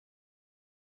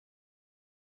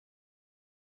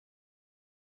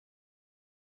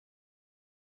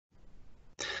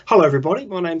Hello everybody,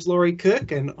 my name's Lawrie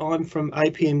Kirk and I'm from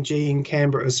APMG in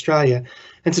Canberra, Australia.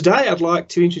 And today I'd like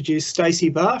to introduce Stacey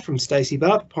Barr from Stacey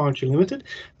Barr Proprietary Limited.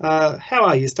 How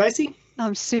are you, Stacey?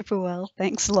 I'm super well,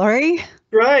 thanks, Lawrie.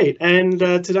 Great, and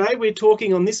today we're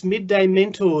talking on this Midday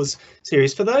Mentors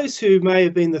series. For those who may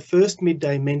have been the first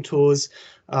Midday Mentors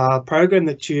program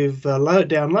that you've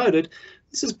downloaded,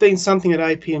 this has been something that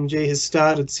APMG has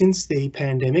started since the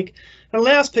pandemic. It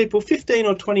allows people 15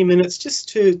 or 20 minutes just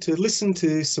to listen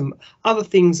to some other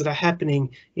things that are happening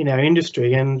in our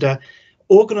industry, and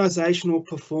organisational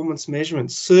performance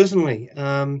measurement certainly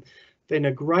been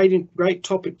a great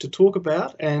topic to talk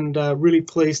about, and really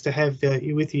pleased to have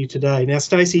you with you today. Now,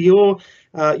 Stacey, you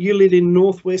live in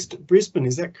northwest Brisbane,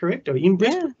 is that correct? Or in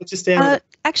Brisbane? Yeah. Just out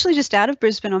actually just out of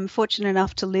Brisbane. I'm fortunate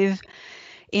enough to live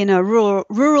in a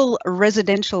rural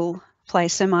residential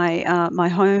place. So my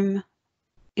home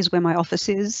is where my office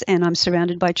is, and I'm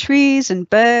surrounded by trees and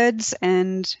birds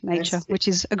and nature, which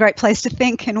is a great place to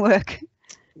think and work.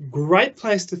 Great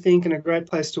place to think and a great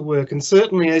place to work. And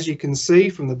certainly, as you can see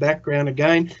from the background,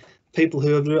 again, people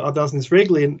who have done this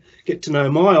regularly and get to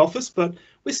know my office, but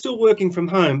we're still working from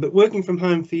home. But working from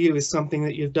home for you is something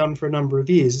that you've done for a number of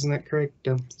years, isn't that correct,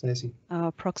 Stacey?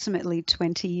 Approximately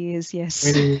 20 years, yes.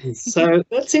 20 years. So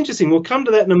that's interesting. We'll come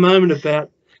to that in a moment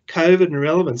about COVID and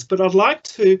relevance. But I'd like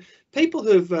to, people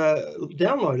who've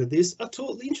downloaded this are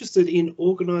interested in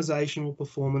organisational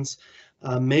performance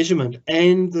measurement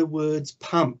and the words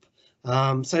PuMP.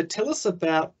 So tell us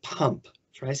about PuMP,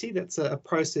 Tracy. That's a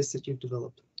process that you've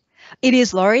developed. It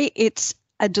is, Lawrie. It's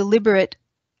a deliberate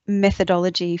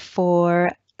methodology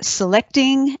for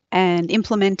selecting and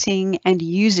implementing and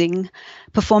using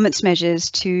performance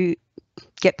measures to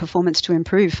get performance to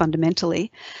improve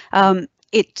fundamentally.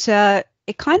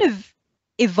 It kind of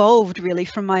evolved really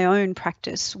from my own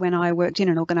practice when I worked in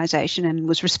an organisation and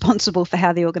was responsible for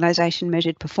how the organisation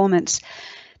measured performance.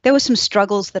 There were some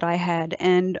struggles that I had,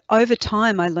 and over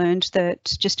time I learned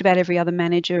that just about every other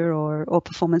manager or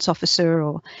performance officer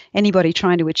or anybody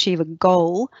trying to achieve a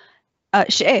goal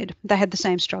shared. They had the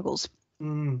same struggles.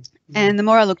 And the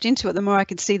more I looked into it, the more I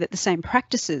could see that the same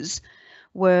practices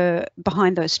were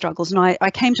behind those struggles. And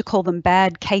I came to call them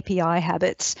bad KPI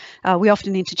habits. We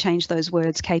often interchange those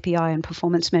words, KPI and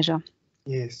performance measure.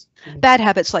 Yes. Bad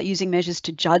habits like using measures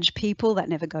to judge people, that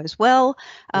never goes well.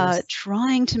 Yes.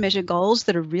 Trying to measure goals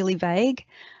that are really vague,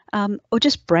 or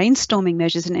just brainstorming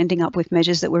measures and ending up with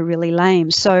measures that were really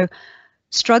lame. So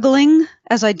struggling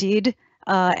as I did,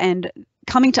 and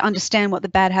coming to understand what the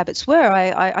bad habits were,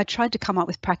 I tried to come up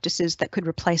with practices that could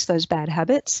replace those bad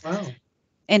habits. Wow.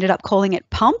 Ended up calling it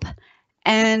PuMP,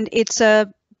 and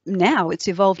now it's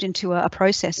evolved into a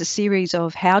process, a series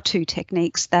of how-to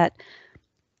techniques that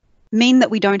mean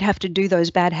that we don't have to do those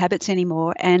bad habits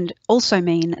anymore, and also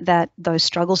mean that those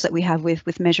struggles that we have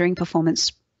with measuring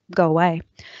performance go away.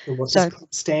 So what does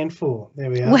PuMP stand for? There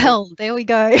we are. Well, there we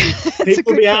go.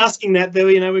 People will be asking that, though.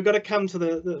 We've got to come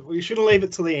to we shouldn't leave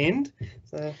it till the end.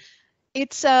 So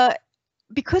it's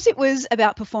because it was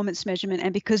about performance measurement,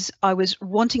 and because I was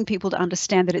wanting people to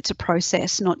understand that it's a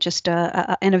process, not just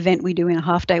an event we do in a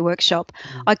half-day workshop.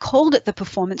 I called it the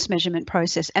performance measurement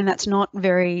process, and that's not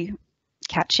very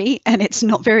catchy, and it's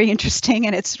not very interesting,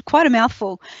 and it's quite a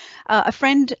mouthful. A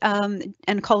friend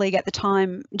and colleague at the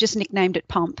time just nicknamed it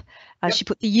PuMP. Yep. She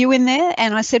put the U in there,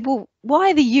 and I said, well,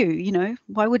 why the U?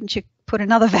 Why wouldn't you put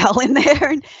another vowel in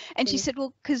there? And she said,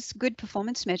 well, because good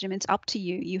performance measurement's up to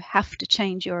you. You have to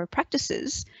change your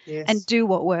practices. Yes. And do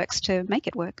what works to make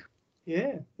it work.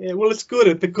 Yeah. Well, it's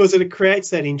good because it creates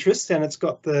that interest, and it's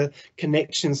got the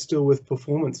connection still with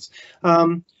performance.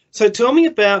 So tell me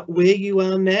about where you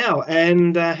are now,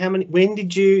 and when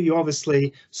did you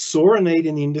obviously saw a need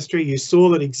in the industry. You saw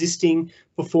that existing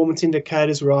performance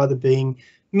indicators were either being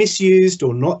misused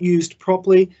or not used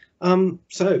properly.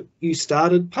 So you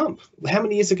started PuMP. How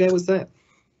many years ago was that?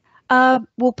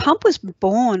 Well, PuMP was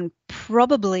born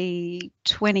probably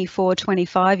 24,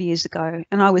 25 years ago,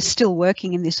 and I was still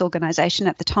working in this organisation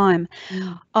at the time.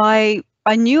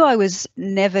 I knew I was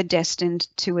never destined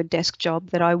to a desk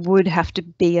job, that I would have to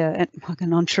be like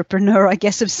an entrepreneur, I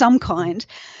guess, of some kind,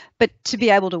 but to be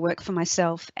able to work for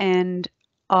myself. And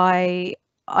I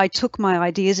took my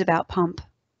ideas about PuMP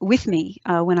with me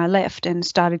when I left and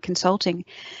started consulting,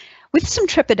 with some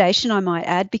trepidation, I might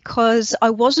add, because I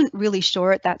wasn't really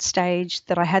sure at that stage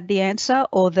that I had the answer,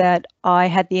 or that I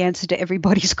had the answer to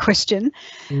everybody's question.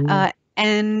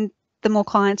 And the more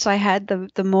clients I had,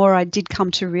 the more I did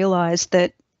come to realize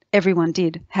that everyone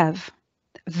did have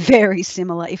very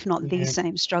similar, if not the Yeah.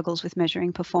 same, struggles with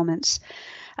measuring performance.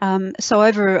 So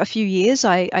over a few years,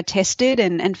 I tested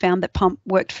and found that PuMP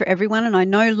worked for everyone, and I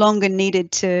no longer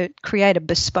needed to create a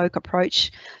bespoke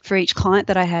approach for each client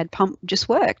that I had. PuMP just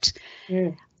worked.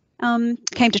 Yeah.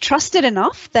 Came to trust it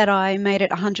enough that I made it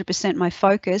 100% my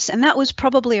focus, and that was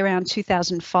probably around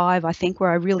 2005, I think,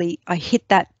 where I hit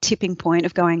that tipping point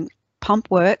of going, PuMP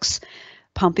works.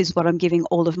 PuMP is what I'm giving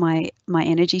all of my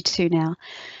energy to now.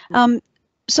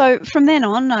 So from then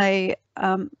on, I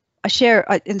share,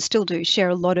 and still do share,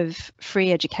 a lot of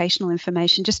free educational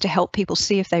information just to help people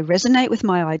see if they resonate with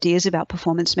my ideas about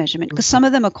performance measurement, because some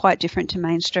of them are quite different to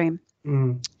mainstream.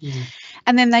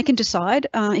 And then they can decide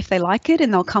if they like it,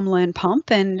 and they'll come learn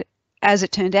PuMP. And as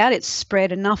it turned out, it's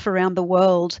spread enough around the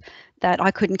world that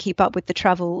I couldn't keep up with the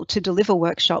travel to deliver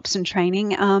workshops and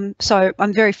training. So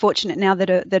I'm very fortunate now that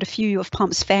a few of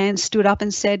PuMP's fans stood up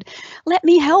and said, let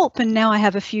me help. And now I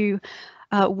have a few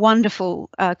wonderful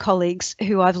colleagues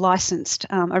who I've licensed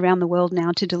around the world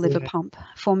now to deliver PuMP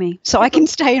for me. So I can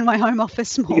stay in my home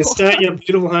office more. You can stay in your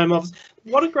beautiful home office.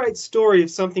 What a great story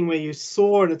of something where you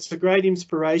saw, and it's a great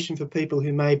inspiration for people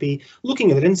who may be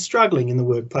looking at it and struggling in the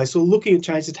workplace, or looking at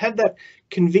change, that have that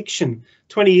conviction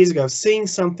 20 years ago of seeing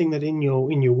something that in your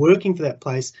working for that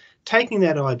place, taking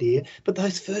that idea. But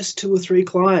those first 2 or 3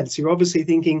 clients, you're obviously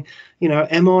thinking,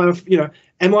 am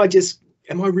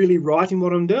I really right in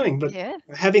what I'm doing? But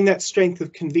having that strength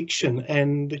of conviction,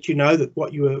 and that that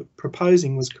what you were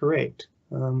proposing was correct.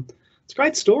 It's a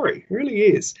great story, it really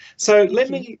is. So let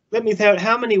me think,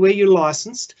 how many were you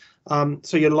licensed?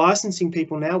 So you're licensing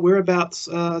people now. Whereabouts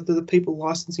do the people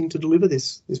licensing to deliver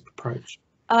this approach?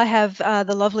 I have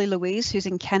the lovely Louise, who's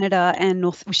in Canada and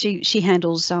she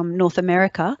handles North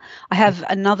America. I have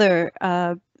another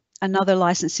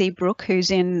licensee, Brooke,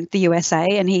 who's in the USA,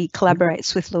 and he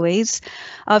collaborates with Louise.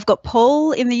 I've got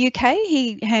Paul in the UK.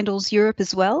 He handles Europe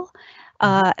as well.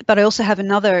 But I also have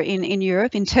another in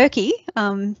Europe, in Turkey,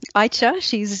 Aicha.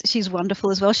 She's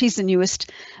wonderful as well. She's the newest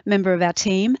member of our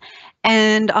team.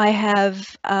 And I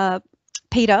have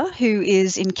Peter, who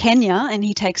is in Kenya, and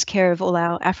he takes care of all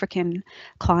our African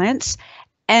clients.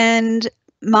 And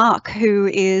Mark, who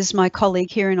is my colleague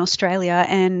here in Australia.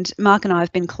 And Mark and I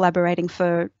have been collaborating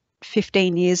for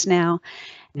 15 years now,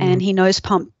 and he knows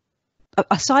PuMP,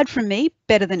 aside from me,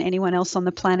 better than anyone else on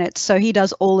the planet. So he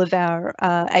does all of our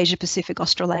Asia Pacific,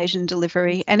 Australasian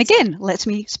delivery, and again lets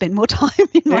me spend more time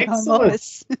in my home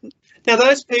office. Now,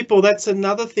 those people, that's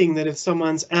another thing, that if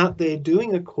someone's out there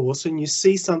doing a course and you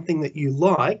see something that you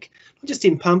like, not just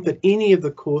in PuMP, but any of the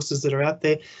courses that are out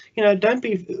there, don't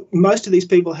be, most of these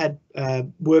people had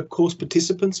work course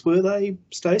participants, were they,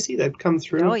 Stacey? They've come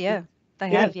through. Oh, yeah, they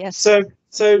have, yes.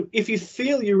 So if you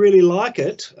feel you really like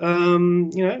it,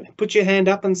 put your hand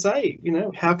up and say,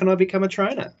 how can I become a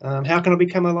trainer? How can I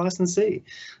become a licensee?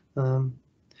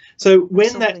 So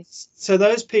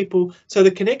those people, so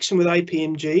the connection with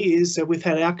APMG is, we've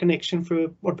had our connection for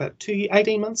what, about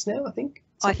 18 months now, I think?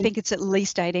 I think it's at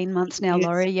least 18 months now,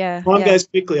 Lawrie. Yeah. Time goes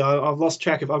quickly. I've lost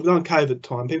track of. I've gone COVID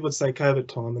time. People would say COVID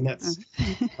time, and that's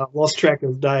I've lost track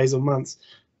of days or months.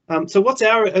 So what's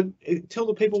our? Tell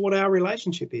the people what our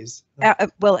relationship is.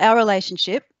 Our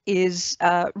relationship is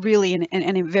really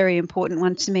a very important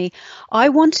one to me. I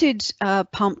wanted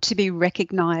PuMP to be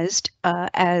recognised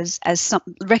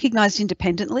recognised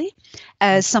independently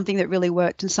as something that really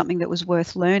worked and something that was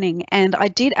worth learning. And I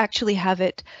did actually have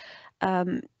it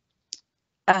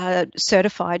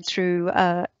certified through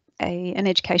an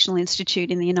educational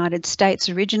institute in the United States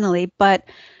originally, but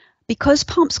because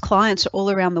PuMP's clients are all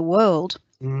around the world,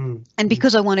 and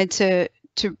because I wanted to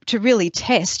really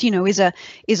test, is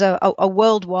a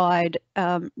worldwide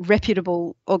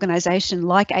reputable organisation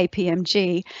like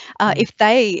APMG, if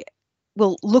they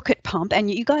will look at PuMP,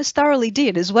 and you guys thoroughly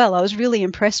did as well. I was really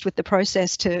impressed with the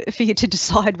process for you to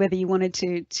decide whether you wanted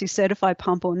to certify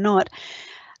PuMP or not.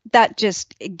 That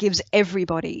just gives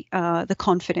everybody the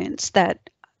confidence that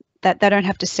they don't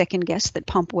have to second guess that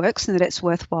PuMP works and that it's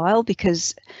worthwhile,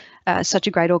 because such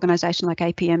a great organisation like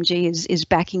APMG is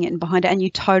backing it and behind it, and you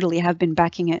totally have been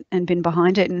backing it and been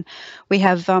behind it. And we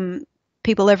have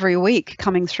people every week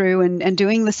coming through and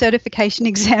doing the certification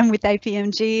exam with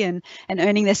APMG and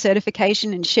earning their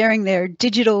certification and sharing their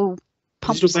digital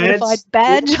PuMP certified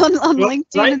badge on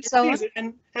LinkedIn and so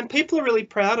on. And people are really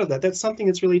proud of that. That's something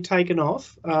that's really taken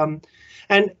off.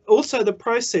 And also the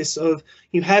process of,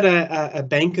 you had a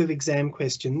bank of exam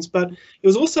questions, but it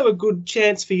was also a good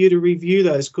chance for you to review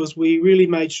those, because we really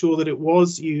made sure that it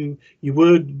was you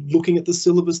were looking at the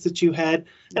syllabus that you had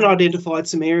and identified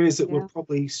some areas that were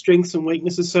probably strengths and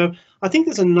weaknesses. So I think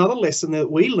there's another lesson that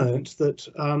we learnt, that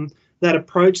that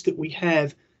approach that we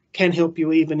have can help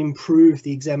you even improve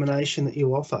the examination that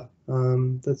you offer.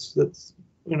 That's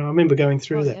I remember going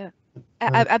through that. Yeah.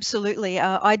 Absolutely.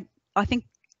 I think,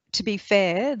 to be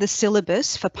fair, the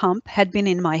syllabus for PuMP had been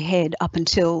in my head up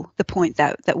until the point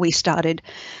that we started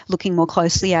looking more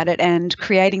closely at it, and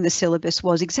creating the syllabus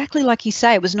was exactly like you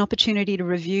say. It was an opportunity to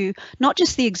review not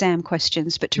just the exam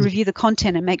questions, but to review the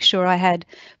content and make sure I had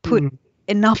put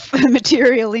enough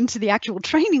material into the actual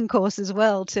training course as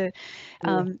well to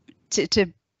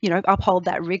uphold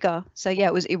that rigor. So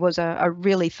yeah, it was a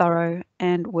really thorough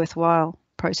and worthwhile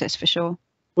process for sure.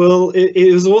 Well,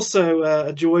 it was also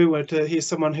a joy to hear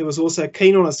someone who was also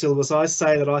keen on a syllabus. I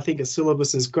say that I think a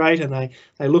syllabus is great, and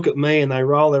they look at me and they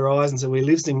roll their eyes and say, "He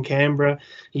lives in Canberra.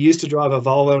 He used to drive a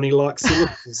Volvo and he likes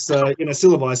syllabuses." So,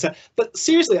 syllabi. So, but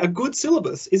seriously, a good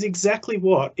syllabus is exactly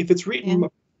what, if it's written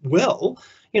well,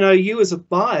 you as a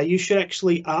buyer, you should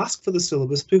actually ask for the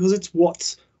syllabus, because it's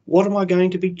what am I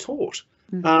going to be taught?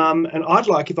 And I'd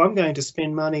like, if I'm going to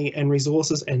spend money and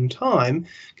resources and time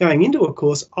going into a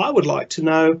course, I would like to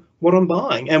know what I'm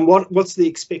buying and what's the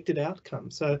expected outcome.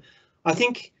 So I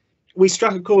think we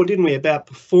struck a chord, didn't we, about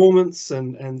performance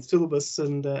and syllabus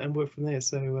and work from there.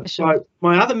 So sure.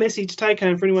 My other message take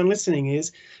home for anyone listening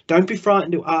is, don't be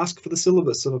frightened to ask for the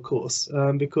syllabus of a course,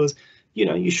 because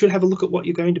you should have a look at what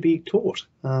you're going to be taught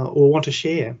or want to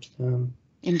share.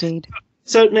 Indeed.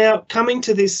 So now, coming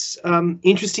to this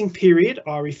interesting period,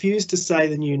 I refuse to say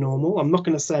the new normal. I'm not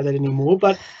going to say that anymore,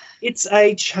 but it's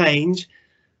a change.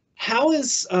 How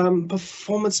is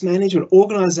performance management,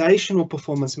 organisational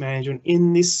performance management,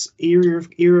 in this era of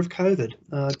COVID?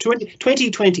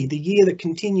 2020, the year that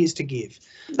continues to give.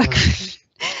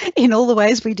 In all the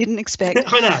ways we didn't expect.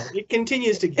 I know, it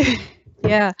continues to give.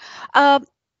 Yeah.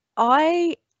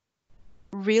 I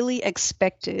really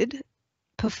expected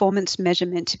performance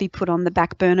measurement to be put on the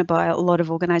back burner by a lot of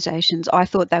organisations. I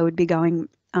thought they would be going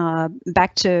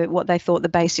back to what they thought the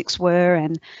basics were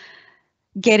and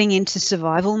getting into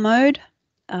survival mode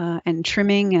and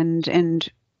trimming and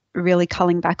really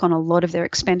culling back on a lot of their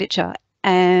expenditure.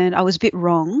 And I was a bit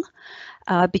wrong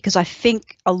because I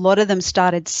think a lot of them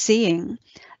started seeing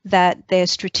that their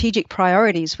strategic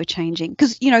priorities were changing.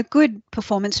 Because, good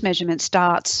performance measurement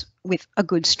starts with a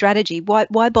good strategy.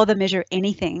 Why bother measure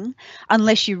anything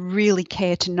unless you really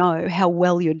care to know how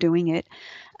well you're doing it?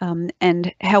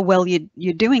 And how well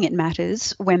you're doing it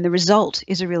matters when the result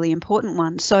is a really important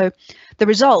one. So the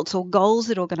results or goals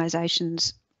that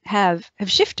organisations have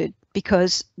shifted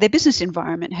because their business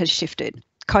environment has shifted,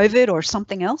 COVID or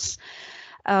something else.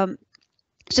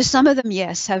 So some of them,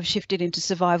 yes, have shifted into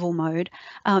survival mode.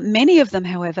 Many of them,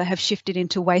 however, have shifted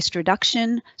into waste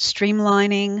reduction,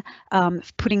 streamlining,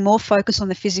 putting more focus on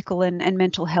the physical and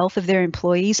mental health of their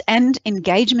employees and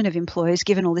engagement of employees,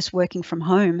 given all this working from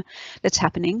home that's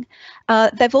happening.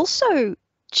 They've also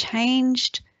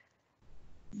changed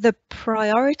the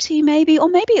priority maybe, or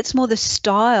maybe it's more the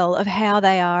style of how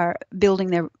they are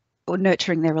building or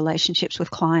nurturing their relationships with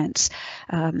clients.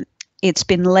 It's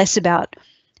been less about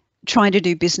trying to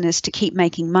do business to keep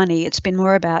making money. It's been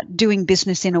more about doing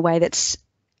business in a way that's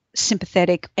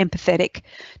sympathetic, empathetic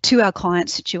to our client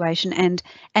situation and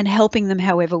helping them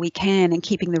however we can and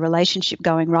keeping the relationship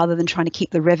going rather than trying to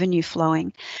keep the revenue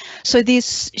flowing. So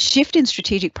this shift in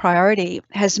strategic priority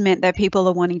has meant that people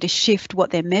are wanting to shift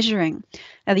what they're measuring.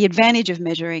 Now, the advantage of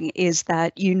measuring is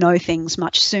that you know things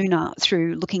much sooner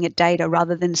through looking at data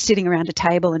rather than sitting around a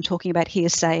table and talking about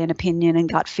hearsay and opinion and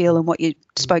gut feel and what you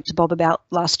spoke to Bob about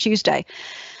last Tuesday.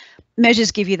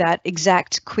 Measures give you that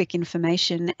exact, quick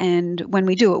information, and when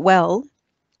we do it well,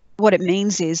 what it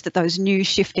means is that those new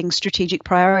shifting strategic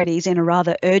priorities in a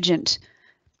rather urgent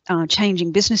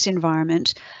changing business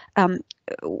environment,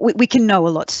 we can know a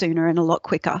lot sooner and a lot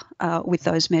quicker with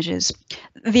those measures.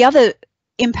 The other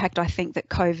impact I think that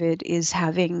COVID is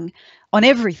having on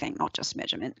everything, not just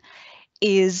measurement,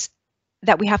 is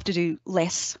that we have to do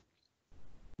less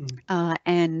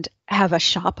and have a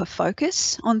sharper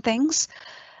focus on things.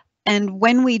 And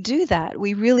when we do that,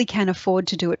 we really can afford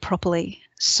to do it properly.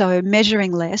 So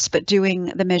measuring less, but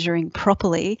doing the measuring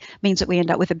properly means that we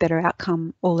end up with a better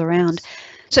outcome all around.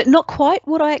 So not quite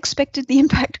what I expected the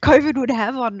impact COVID would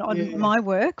have on my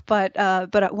work, but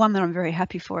one that I'm very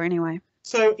happy for anyway.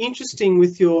 So interesting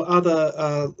with your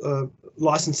other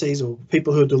licensees or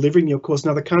people who are delivering your course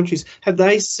in other countries, have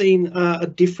they seen a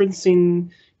difference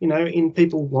in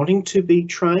people wanting to be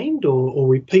trained or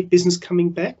repeat business coming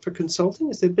back for consulting?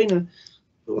 Has there been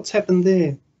what's happened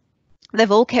there?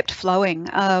 They've all kept flowing.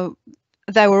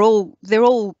 They're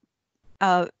all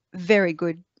very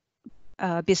good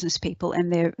business people,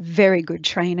 and they're very good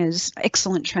trainers,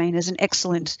 excellent trainers and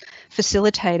excellent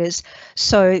facilitators.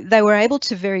 So they were able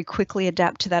to very quickly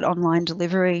adapt to that online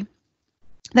delivery.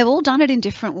 They've all done it in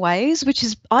different ways, which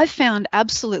is, I've found,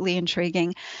 absolutely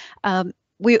intriguing.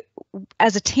 We,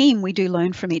 as a team, we do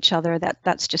learn from each other.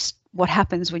 That's just what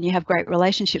happens when you have great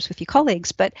relationships with your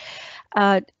colleagues. But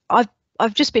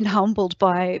I've just been humbled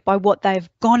by what they've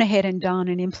gone ahead and done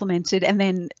and implemented, and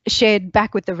then shared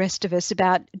back with the rest of us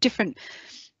about different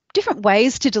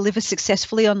ways to deliver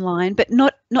successfully online, but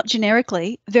not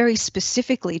generically, very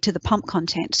specifically to the PuMP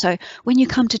content. So when you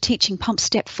come to teaching PuMP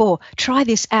Step 4, try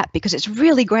this app because it's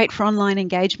really great for online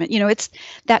engagement. It's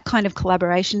that kind of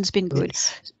collaboration's been good.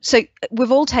 Yes. So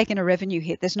we've all taken a revenue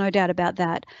hit, there's no doubt about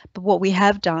that. But what we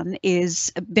have done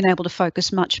is been able to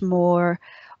focus much more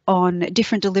on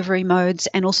different delivery modes,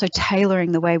 and also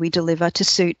tailoring the way we deliver to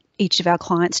suit each of our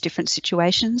clients' different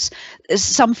situations.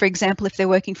 Some, for example, if they're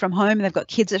working from home and they've got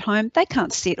kids at home, they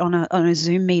can't sit on a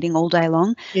Zoom meeting all day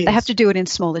long. Yes. They have to do it in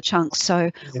smaller chunks. So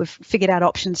we've figured out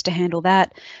options to handle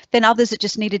that. Then others that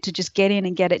just needed to just get in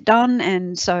and get it done.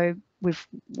 And so we've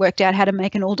worked out how to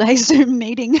make an all-day Zoom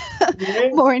meeting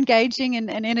more engaging and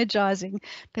energizing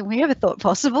than we ever thought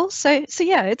possible. So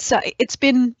yeah, it's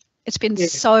been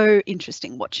so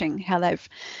interesting watching how they've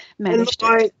managed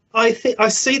it. I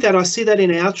see that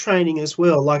in our training as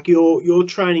well. Like your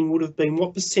training would have been,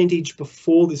 what percentage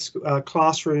before this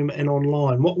classroom and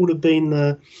online? What would have been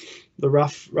the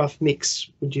rough mix,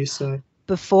 would you say?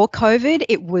 Before COVID,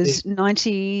 it was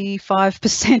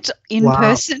 95% in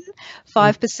person,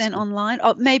 5% online.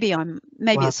 Oh, maybe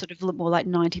it's sort of more like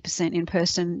 90% in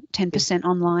person, 10%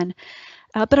 online.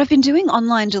 But I've been doing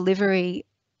online delivery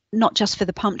not just for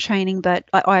the PuMP training, but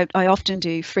I often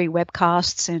do free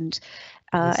webcasts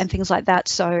and things like that.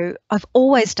 So I've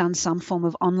always done some form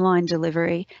of online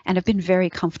delivery and have been very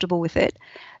comfortable with it.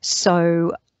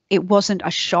 So it wasn't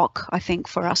a shock, I think,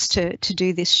 for us to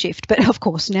do this shift. But of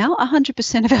course, now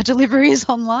 100% of our delivery is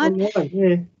online.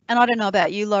 Yeah. And I don't know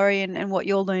about you, Lawrie, and what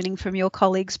you're learning from your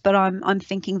colleagues, but I'm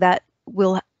thinking that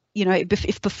we'll,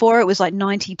 if before it was like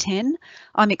 90-10,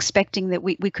 I'm expecting that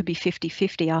we could be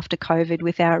 50-50 after COVID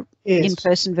with our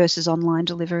in-person versus online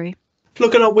delivery.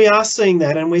 Look, and we are seeing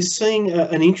that, and we're seeing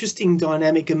an interesting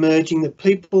dynamic emerging, that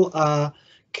people are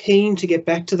keen to get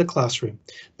back to the classroom.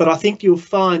 But I think you'll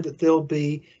find that they'll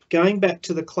be going back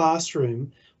to the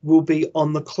classroom will be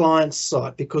on the client's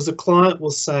side, because the client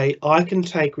will say, I can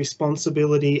take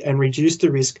responsibility and reduce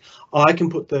the risk. I can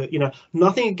put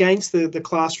nothing against the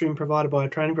classroom provided by a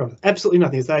training provider. Absolutely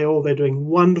nothing. They're doing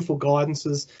wonderful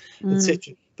guidances,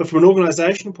 etc. But from an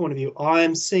organisational point of view, I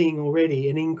am seeing already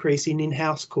an increase in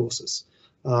in-house courses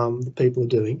that people are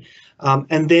doing.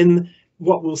 And then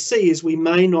what we'll see is we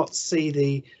may not see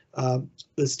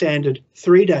the standard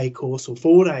 3-day course or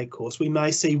 4-day course. We may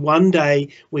see one day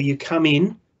where you come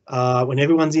in when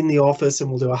everyone's in the office, and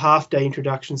we'll do a half-day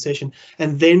introduction session,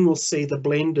 and then we'll see the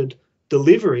blended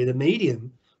delivery, the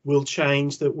medium will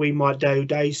change, that we might do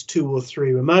days 2 or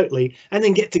 3 remotely and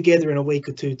then get together in a week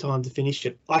or 2 time to finish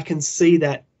it. I can see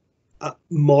that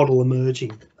model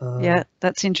emerging. Yeah,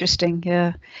 that's interesting.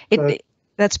 Yeah,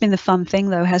 that's been the fun thing,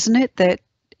 though, hasn't it? That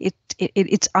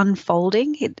it's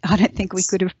unfolding. I don't think we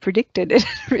could have predicted it,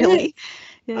 really.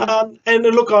 Yeah. And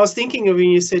look, I was thinking of when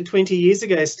you said 20 years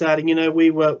ago starting,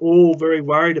 we were all very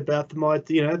worried about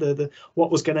the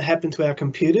what was going to happen to our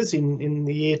computers in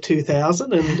the year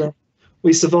 2000, and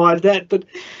we survived that. But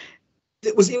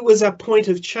it was a point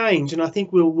of change, and I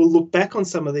think we'll look back on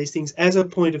some of these things as a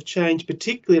point of change,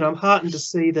 particularly. And I'm heartened to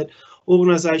see that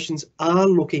organisations are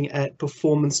looking at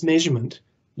performance measurement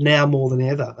now more than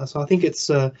ever. So I think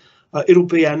it'll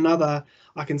be another.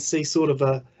 I can see sort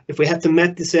of if we have to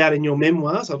map this out in your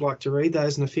memoirs, I'd like to read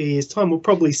those in a few years' time. We'll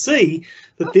probably see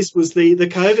that this was the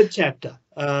COVID chapter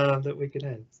that we could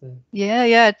have. So.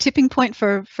 Yeah, tipping point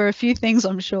for a few things,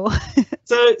 I'm sure.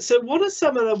 So what are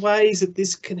some of the ways that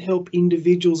this can help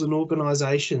individuals and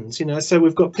organisations? So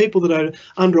we've got people that are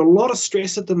under a lot of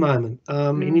stress at the moment,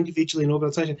 individually and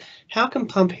organisation. How can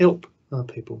PuMP help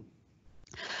people?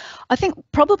 I think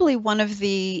probably one of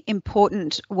the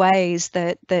important ways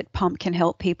that PuMP can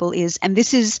help people is, and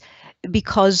this is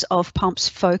because of PuMP's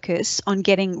focus on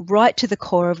getting right to the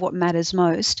core of what matters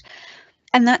most,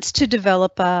 and that's to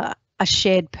develop a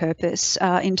shared purpose.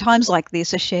 In times like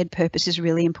this, a shared purpose is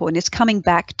really important. It's coming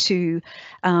back to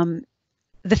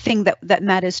the thing that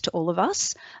matters to all of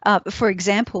us. For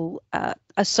example,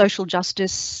 a social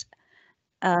justice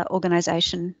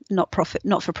organisation,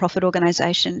 not-for-profit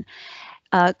organisation,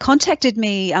 contacted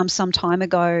me some time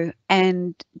ago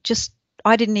and just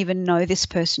I didn't even know this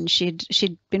person.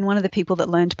 She'd been one of the people that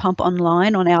learned PuMP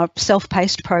online on our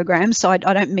self-paced program. So I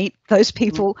don't meet those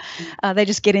people. They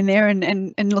just get in there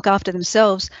and look after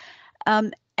themselves.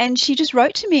 And she just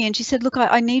wrote to me and she said, look,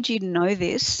 I need you to know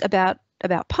this about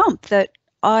PuMP, that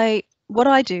what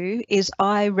I do is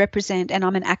I represent, and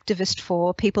I'm an activist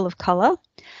for people of colour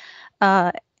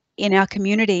in our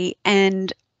community,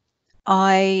 and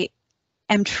I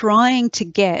am trying to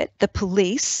get the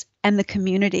police and the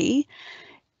community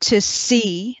to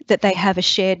see that they have a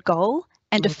shared goal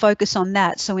and to focus on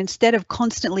that. So instead of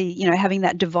constantly, having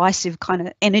that divisive kind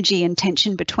of energy and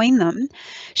tension between them,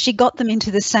 she got them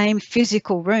into the same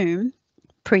physical room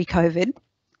pre-COVID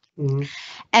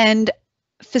and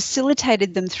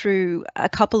facilitated them through a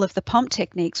couple of the PuMP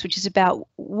techniques, which is about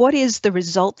what is the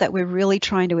result that we're really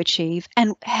trying to achieve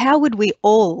and how would we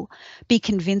all be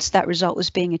convinced that result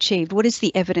was being achieved? What is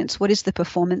the evidence? What is the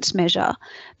performance measure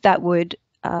that would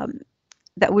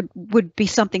be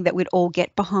something that we'd all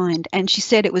get behind? And she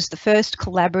said it was the first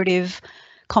collaborative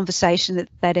conversation that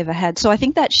they'd ever had. So I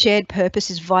think that shared purpose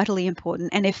is vitally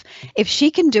important. And if she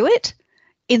can do it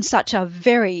in such a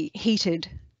very heated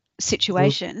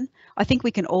situation, I think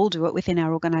we can all do it within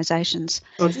our organisations.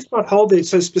 I just might hold there.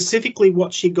 So specifically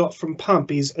what she got from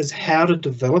PuMP is how to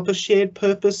develop a shared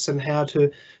purpose and how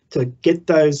to get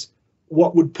those,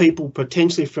 what would people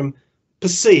potentially from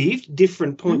perceived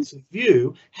different points of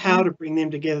view, how to bring them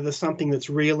together to something that's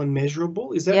real and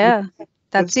measurable. Is that? Yeah,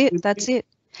 that's it.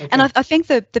 Okay. And I think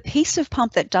the piece of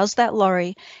PuMP that does that,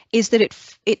 Lawrie, is that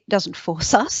it doesn't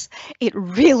force us. It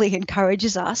really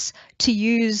encourages us to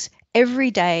use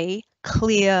everyday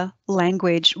clear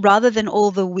language rather than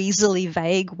all the weaselly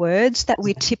vague words that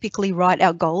we typically write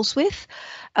our goals with.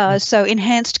 So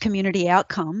enhanced community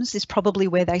outcomes is probably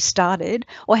where they started,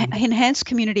 or enhanced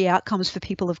community outcomes for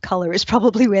people of colour is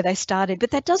probably where they started,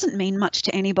 but that doesn't mean much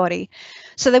to anybody.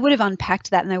 So they would have unpacked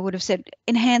that and they would have said,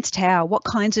 enhanced how? What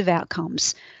kinds of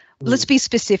outcomes? Let's be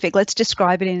specific. Let's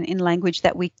describe it in language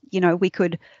that we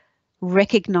could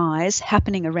recognise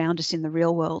happening around us in the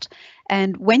real world.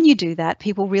 And when you do that,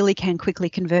 people really can quickly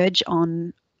converge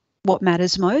on what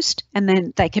matters most, and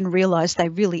then they can realise they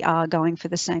really are going for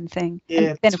the same thing. Yeah,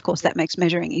 and then, of course, that makes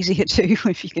measuring easier too.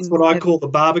 If you can. That's what I call the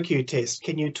barbecue test.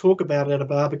 Can you talk about it at a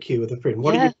barbecue with a friend?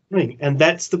 What are you doing? And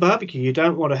that's the barbecue. You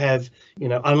don't want to have,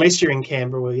 unless you're in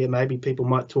Canberra, where maybe people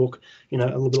might talk, a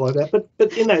little bit like that.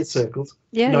 But in those circles,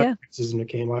 criticism to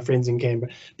Canberra, my friends in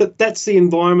Canberra. But that's the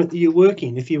environment that you work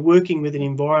in. If you're working with an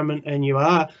environment and you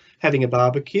are having a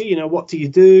barbecue, what do you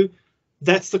do?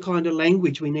 That's the kind of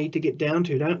language we need to get down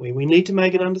to, don't we? We need to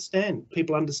make it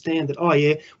people understand that, oh,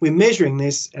 yeah, we're measuring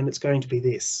this and it's going to be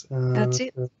this. That's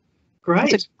it.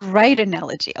 Great. It's a great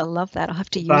analogy. I love that. I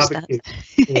have to use that.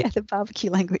 Yeah, the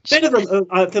barbecue language. Better than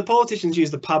the politicians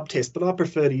use the pub test, but I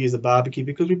prefer to use the barbecue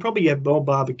because we probably have more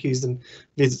barbecues than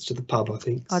visits to the pub, I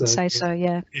think. I'd say so,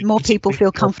 yeah. More people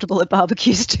feel comfortable at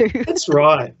barbecues too. That's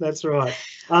right.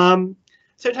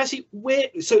 So, Stacey,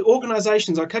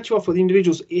 organisations, I cut you off with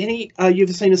individuals.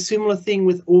 You've seen a similar thing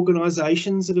with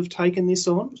organisations that have taken this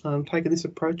on, taken this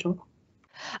approach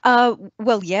on?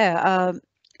 Well, yeah,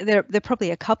 there are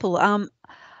probably a couple.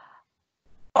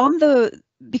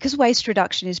 Because waste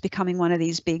reduction is becoming one of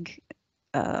these big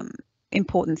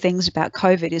important things about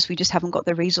COVID, is we just haven't got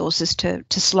the resources to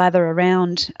slather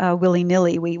around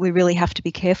willy-nilly. We really have to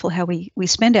be careful how we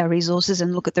spend our resources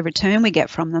and look at the return we get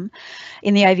from them.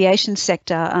 In the aviation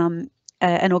sector,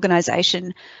 an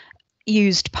organisation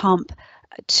used PuMP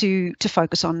to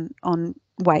focus on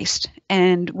waste,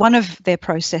 and one of their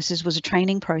processes was a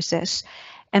training process,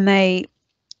 and they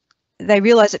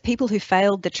realised that people who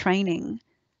failed the training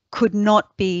could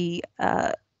not be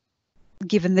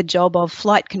given the job of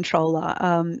flight controller.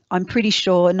 I'm pretty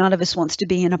sure none of us wants to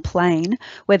be in a plane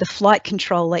where the flight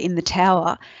controller in the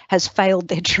tower has failed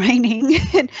their training.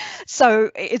 So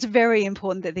it's very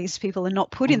important that these people are not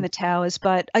put in the towers,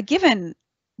 but are given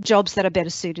jobs that are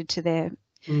better suited to their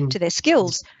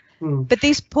skills. But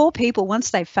these poor people,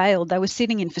 once they failed, they were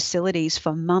sitting in facilities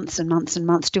for months and months and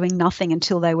months doing nothing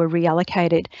until they were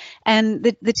reallocated. And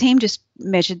the team just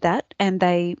measured that, and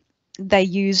they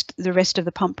used the rest of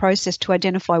the PuMP process to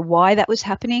identify why that was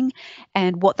happening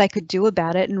and what they could do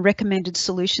about it, and recommended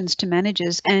solutions to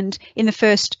managers. And in the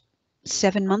first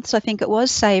 7 months, I think it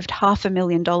was, saved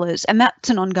 $500,000. And that's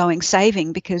an ongoing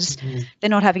saving because they're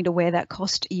not having to wear that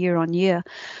cost year on year.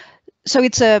 So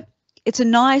it's a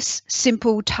nice,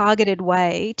 simple, targeted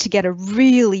way to get a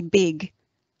really big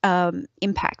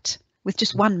impact with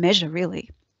just one measure, really.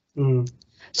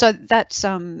 So that's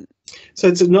So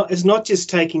it's not just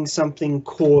taking something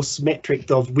coarse metric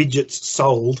of widgets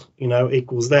sold,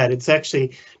 equals that. It's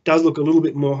actually does look a little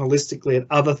bit more holistically at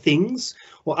other things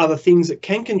or other things that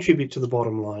can contribute to the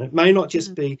bottom line. It may not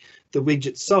just be the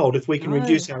widgets sold. If we can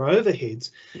reduce our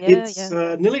overheads, it's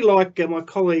nearly like my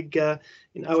colleague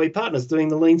in OE Partners doing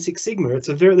the Lean Six Sigma. It's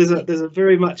there's a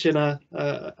very much a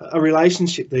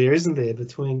relationship there, isn't there,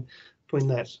 between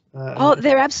that. Oh,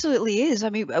 there absolutely is. I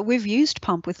mean, we've used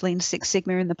PuMP with Lean Six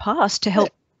Sigma in the past to help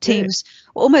teams,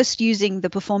 almost using the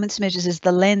performance measures as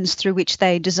the lens through which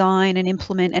they design and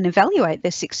implement and evaluate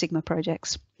their Six Sigma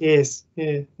projects. Yes,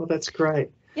 yeah. Well, that's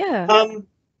great. Yeah.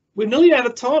 We're nearly out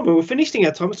of time. We're finishing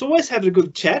our time. It's always having a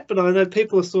good chat, but I know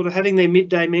people are sort of having their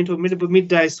midday mentor,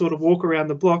 midday sort of walk around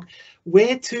the block.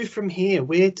 Where to from here?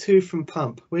 Where to from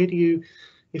PuMP? Where do you...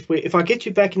 If I get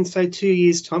you back in, say, 2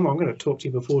 years' time, I'm going to talk to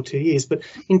you before 2 years, but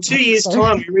in 2 years'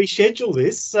 time, we reschedule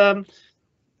this.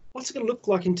 What's it going to look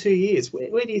like in 2 years?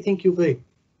 Where do you think you'll be?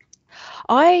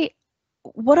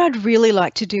 What I'd really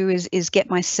like to do is get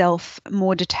myself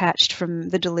more detached from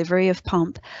the delivery of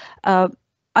PuMP. I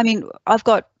mean, I've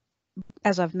got,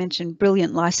 as I've mentioned,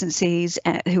 brilliant licensees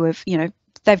who have,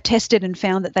 they've tested and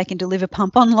found that they can deliver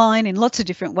PuMP online in lots of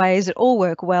different ways that all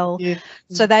work well. Yeah.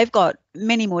 So they've got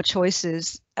many more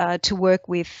choices to work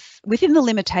with within the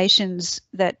limitations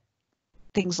that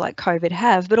things like COVID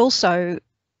have, but also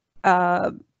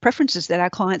preferences that our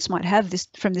clients might have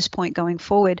from this point going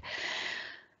forward.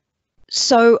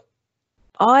 So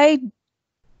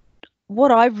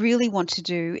what I really want to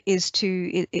do is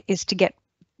to get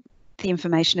the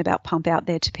information about PuMP out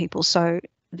there to people so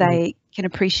they can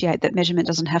appreciate that measurement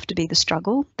doesn't have to be the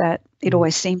struggle that it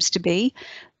always seems to be,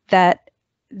 that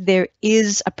there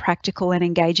is a practical and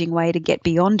engaging way to get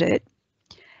beyond it.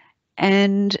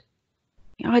 And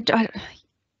I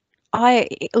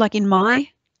like in my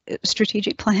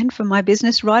strategic plan for my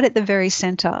business, right at the very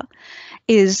center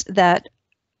is that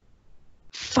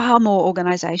far more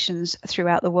organizations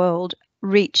throughout the world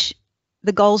reach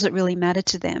the goals that really matter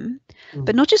to them,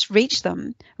 but not just reach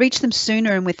them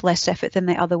sooner and with less effort than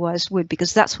they otherwise would,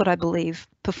 because that's what I believe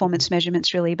performance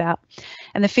measurement's really about.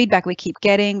 And the feedback we keep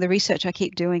getting, the research I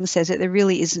keep doing says that there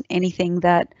really isn't anything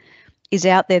that is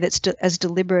out there that's as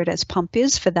deliberate as PuMP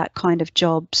is for that kind of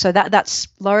job. So that's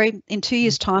Lawrie, in 2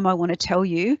 years' time, I want to tell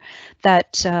you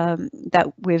that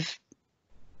that we've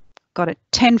got a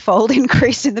tenfold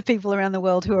increase in the people around the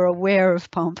world who are aware of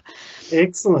PuMP.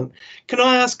 Excellent. Can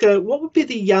I ask, what would be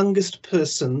the youngest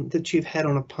person that you've had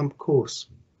on a PuMP course?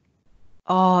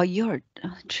 Oh, you're a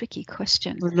tricky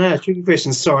question. No, tricky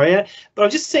question, sorry. But I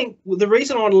just think the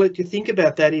reason I want to let you think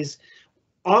about that is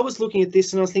I was looking at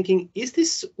this and I was thinking,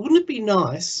 wouldn't it be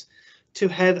nice to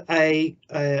have a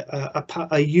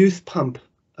youth PuMP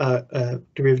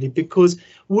derivative? Because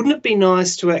wouldn't it be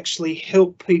nice to actually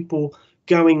help people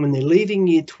going when they're leaving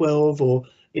year 12 or,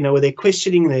 where they're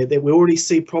questioning that we already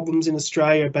see problems in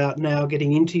Australia about now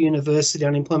getting into university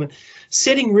unemployment,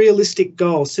 setting realistic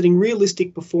goals, setting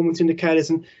realistic performance indicators.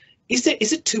 And is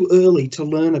it too early to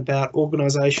learn about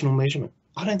organisational measurement?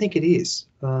 I don't think it is.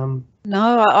 No,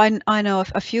 I know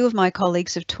a few of my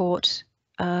colleagues have taught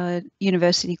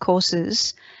university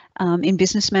courses in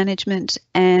business management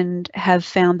and have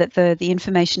found that the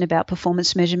information about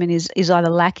performance measurement is either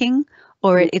lacking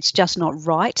or it's just not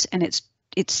right, and it's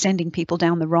sending people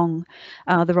down the wrong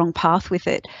path with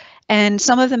it. And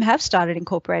some of them have started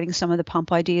incorporating some of the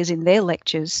PuMP ideas in their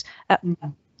lectures.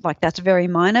 Like that's very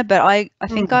minor, but I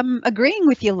think I'm agreeing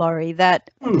with you, Lawrie, that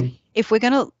if we're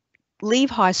going to leave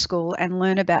high school and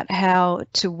learn about how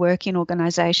to work in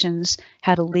organisations,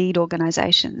 how to lead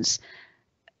organisations,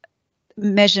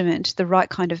 measurement, the right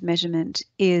kind of measurement,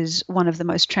 is one of the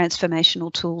most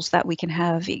transformational tools that we can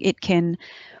have. It can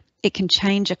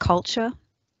change a culture.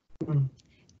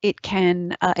 It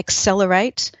can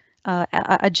accelerate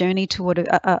a journey toward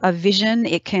a vision.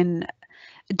 It can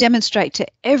demonstrate to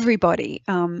everybody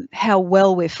how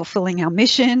well we're fulfilling our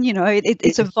mission.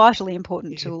 It's a vitally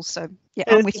important tool. So yeah,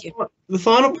 I'm with you. The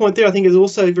final point there, I think, is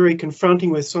also very confronting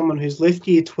with someone who's left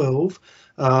year 12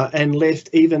 and left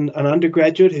even an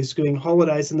undergraduate who's doing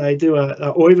holidays, and they do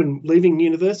or even leaving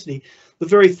university. The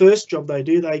very first job they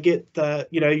do, they get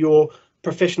your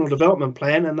professional development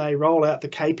plan, and they roll out the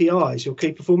KPIs, your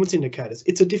key performance indicators.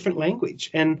 It's a different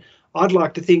language, and I'd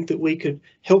like to think that we could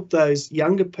help those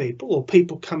younger people or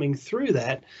people coming through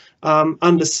that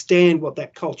understand what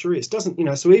that culture is.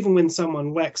 So even when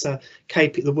someone whacks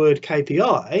the word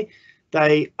KPI,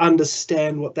 they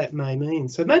understand what that may mean.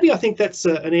 So maybe I think that's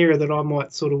an area that I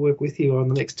might sort of work with you on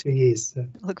the next 2 years. So.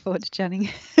 Look forward to chatting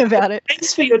about it.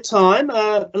 Thanks for your time.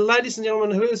 Ladies and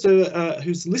gentlemen,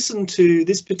 who's listened to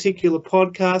this particular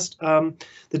podcast,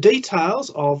 the details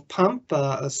of PuMP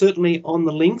are certainly on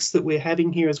the links that we're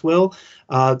having here as well.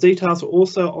 Details are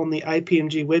also on the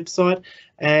APMG website,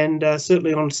 and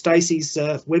certainly on Stacey's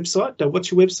website.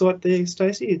 What's your website there,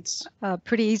 Stacey? It's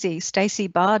pretty easy,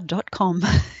 staceybarr.com.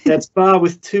 That's Barr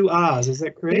with 2 R's, is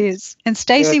that correct? It is. And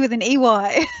Stacey with an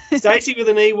EY. Stacey with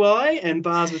an EY and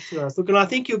Barr's with 2 R's. Look, and I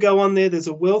think you'll go on there. There's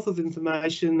a wealth of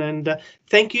information, and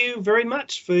thank you very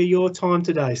much for your time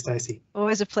today, Stacey.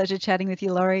 Always a pleasure chatting with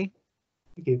you, Lawrie.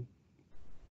 Thank you.